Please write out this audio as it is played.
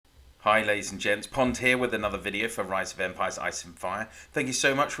Hi ladies and gents, Pond here with another video for Rise of Empires Ice and Fire. Thank you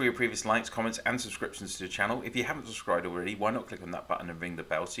so much for your previous likes, comments and subscriptions to the channel. If you haven't subscribed already, why not click on that button and ring the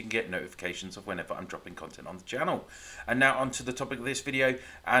bell so you can get notifications of whenever I'm dropping content on the channel. And now on to the topic of this video,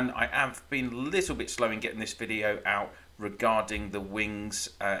 and I have been a little bit slow in getting this video out regarding the wings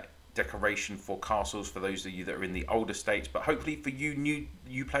decoration for castles for those of you that are in the older states, but hopefully for you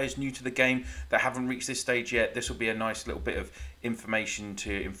players new to the game that haven't reached this stage yet, this will be a nice little bit of information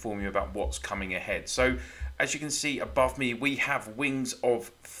to inform you about what's coming ahead. So as you can see above me, we have Wings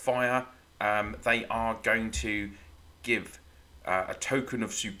of Fire. They are going to give a token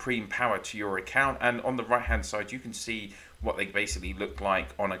of supreme power to your account, and on the right hand side you can see what they basically look like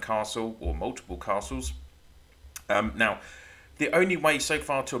on a castle or multiple castles. Now the only way so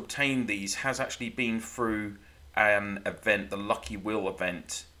far to obtain these has actually been through an event, the Lucky Wheel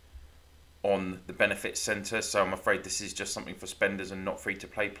event on the Benefit Center. So I'm afraid this is just something for spenders and not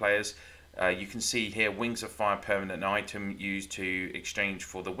free-to-play players. You can see here, Wings of Fire permanent item used to exchange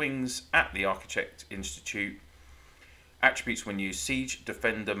for the wings at the Architect Institute. Attributes when used: Siege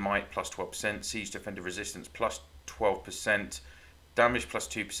Defender Might plus 12%, Siege Defender Resistance plus 12%, Damage plus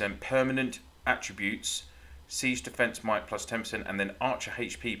 2%, permanent attributes, Siege Defense Might plus 10%, and then Archer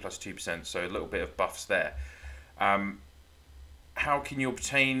HP plus 2%, so a little bit of buffs there. How can you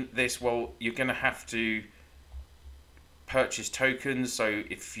obtain this? Well, you're going to have to purchase tokens. So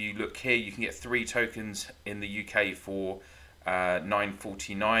if you look here, you can get 3 tokens in the UK for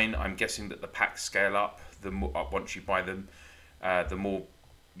 $9.49. I'm guessing that the packs scale up the more once you buy them. The more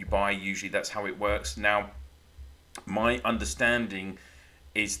you buy, usually that's how it works. Now, my understanding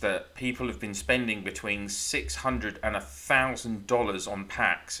is that people have been spending between $600 and $1,000 on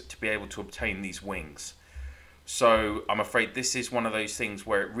packs to be able to obtain these wings. So I'm afraid this is one of those things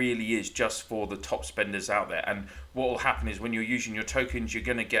where it really is just for the top spenders out there. And what will happen is when you're using your tokens, you're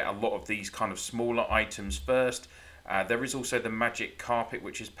going to get a lot of these kind of smaller items first. There is also the magic carpet,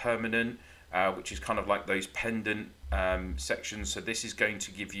 which is permanent, which is kind of like those pendant sections. So this is going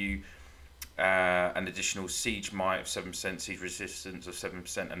to give you an additional siege might of 7%, siege resistance of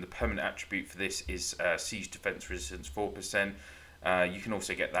 7%, and the permanent attribute for this is siege defense resistance 4%. You can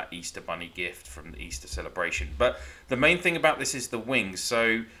also get that Easter Bunny gift from the Easter celebration. But the main thing about this is the wings.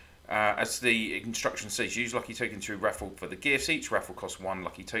 So as the instruction says, use lucky token to raffle for the gifts. Each raffle costs 1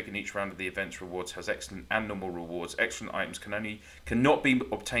 lucky token. Each round of the event's rewards has excellent and normal rewards. Excellent items cannot be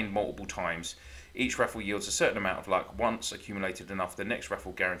obtained multiple times. Each raffle yields a certain amount of luck. Once accumulated enough, the next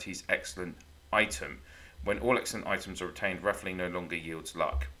raffle guarantees excellent item. When all excellent items are obtained, raffling no longer yields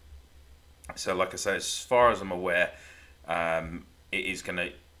luck. So like I say, as far as I'm aware, it is going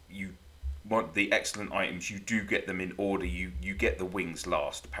to, you want the excellent items, you do get them in order. You get the wings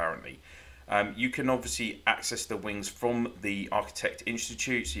last, apparently. You can obviously access the wings from the Architect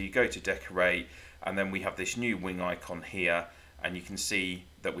Institute. So you go to decorate, and then we have this new wing icon here, and you can see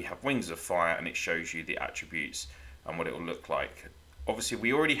that we have Wings of Fire, and it shows you the attributes and what it will look like. Obviously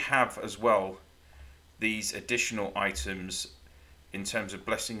we already have as well these additional items in terms of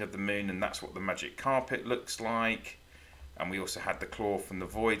Blessing of the Moon, and that's what the magic carpet looks like. And we also had the claw from the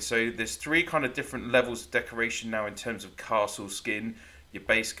void. So there's 3 kind of different levels of decoration now in terms of castle skin. Your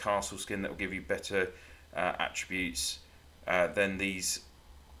base castle skin that will give you better attributes, then these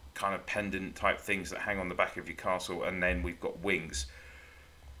kind of pendant type things that hang on the back of your castle, and then we've got wings.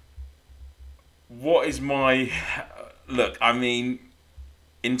 What is my look? I mean,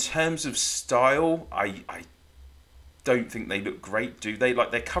 in terms of style, I don't think they look great, do they?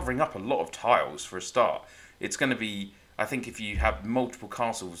 Like, they're covering up a lot of tiles for a start. It's going to be, I think if you have multiple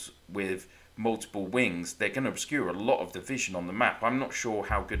castles with multiple wings, they're going to obscure a lot of the vision on the map. I'm not sure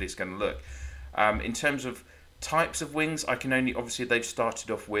how good it's going to look. In terms of types of wings, I can only, obviously they've started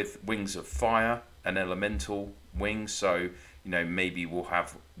off with Wings of Fire, an elemental wing. So, you know, maybe we'll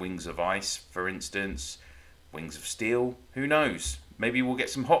have Wings of Ice, for instance, Wings of Steel, who knows? Maybe we'll get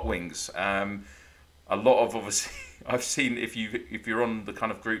some hot wings. A lot of, obviously, I've seen, if you're on the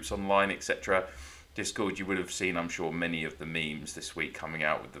kind of groups online, etc., Discord, you would have seen, I'm sure, many of the memes this week coming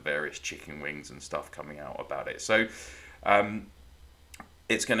out with the various chicken wings and stuff coming out about it. So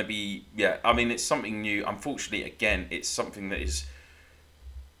it's going to be, yeah, I mean, it's something new. Unfortunately, again, it's something that is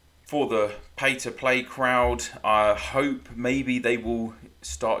for the pay-to-play crowd. I hope maybe they will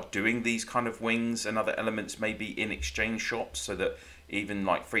start doing these kind of wings and other elements maybe in exchange shops, so that even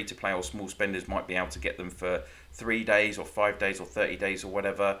like free-to-play or small spenders might be able to get them for 3 days or 5 days or 30 days or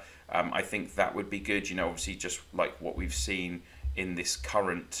whatever. I think that would be good, you know, obviously just like what we've seen in this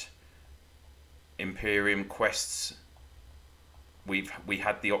current Imperium quests. We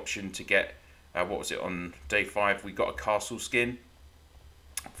had the option to get, what was it, on day 5 we got a castle skin.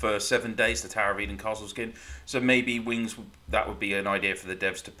 for 7 days, the Tower of Eden castle skin. So maybe wings, that would be an idea for the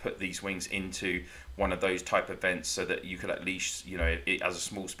devs to put these wings into one of those type events, so that you could at least, you know, as a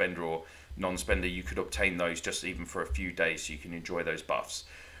small spender or non-spender, you could obtain those just even for a few days, so you can enjoy those buffs.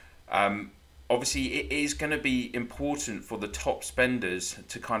 Obviously, it is going to be important for the top spenders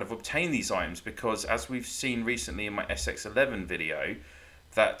to kind of obtain these items, because as we've seen recently in my SX11 video,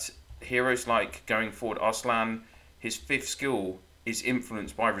 that heroes like, going forward, Arslan, his 5th skill is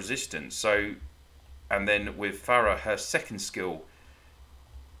influenced by resistance. So, and then with Farah, her 2nd skill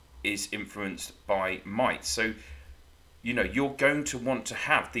is influenced by might. So, you know, you're going to want to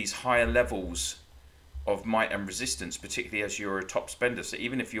have these higher levels of might and resistance, particularly as you're a top spender. So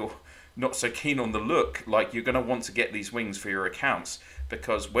even if you're not so keen on the look, like, you're going to want to get these wings for your accounts,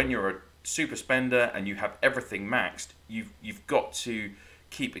 because when you're a super spender and you have everything maxed, you've got to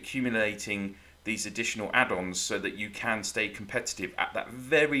keep accumulating these additional add-ons so that you can stay competitive at that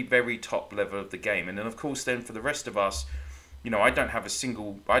very, very top level of the game. And then of course, then for the rest of us, you know, I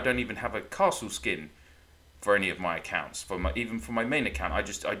don't even have a castle skin for any of my accounts. Even for my main account,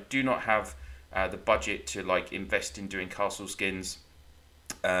 I do not have the budget to like invest in doing castle skins.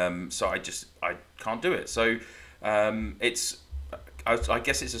 So I can't do it. So I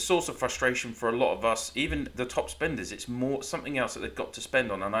guess it's a source of frustration for a lot of us, even the top spenders. It's more something else that they've got to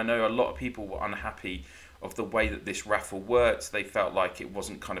spend on. And I know a lot of people were unhappy of the way that this raffle worked. They felt like it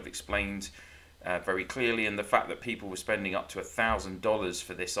wasn't kind of explained very clearly, and the fact that people were spending up to $1,000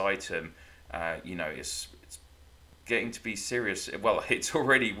 for this item, you know, it's getting to be serious. Well,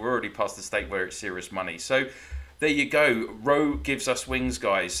 we're already past the state where it's serious money. So there you go. RoE gives us wings,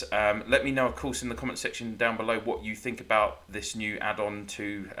 guys. Let me know, of course, in the comment section down below what you think about this new add-on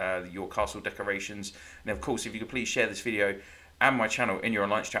to your castle decorations. And of course, if you could please share this video and my channel in your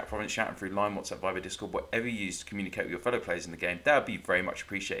online chat province, chatting through Line, WhatsApp, Viber, Discord, whatever you use to communicate with your fellow players in the game, that would be very much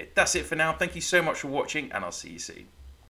appreciated. That's it for now. Thank you so much for watching, and I'll see you soon.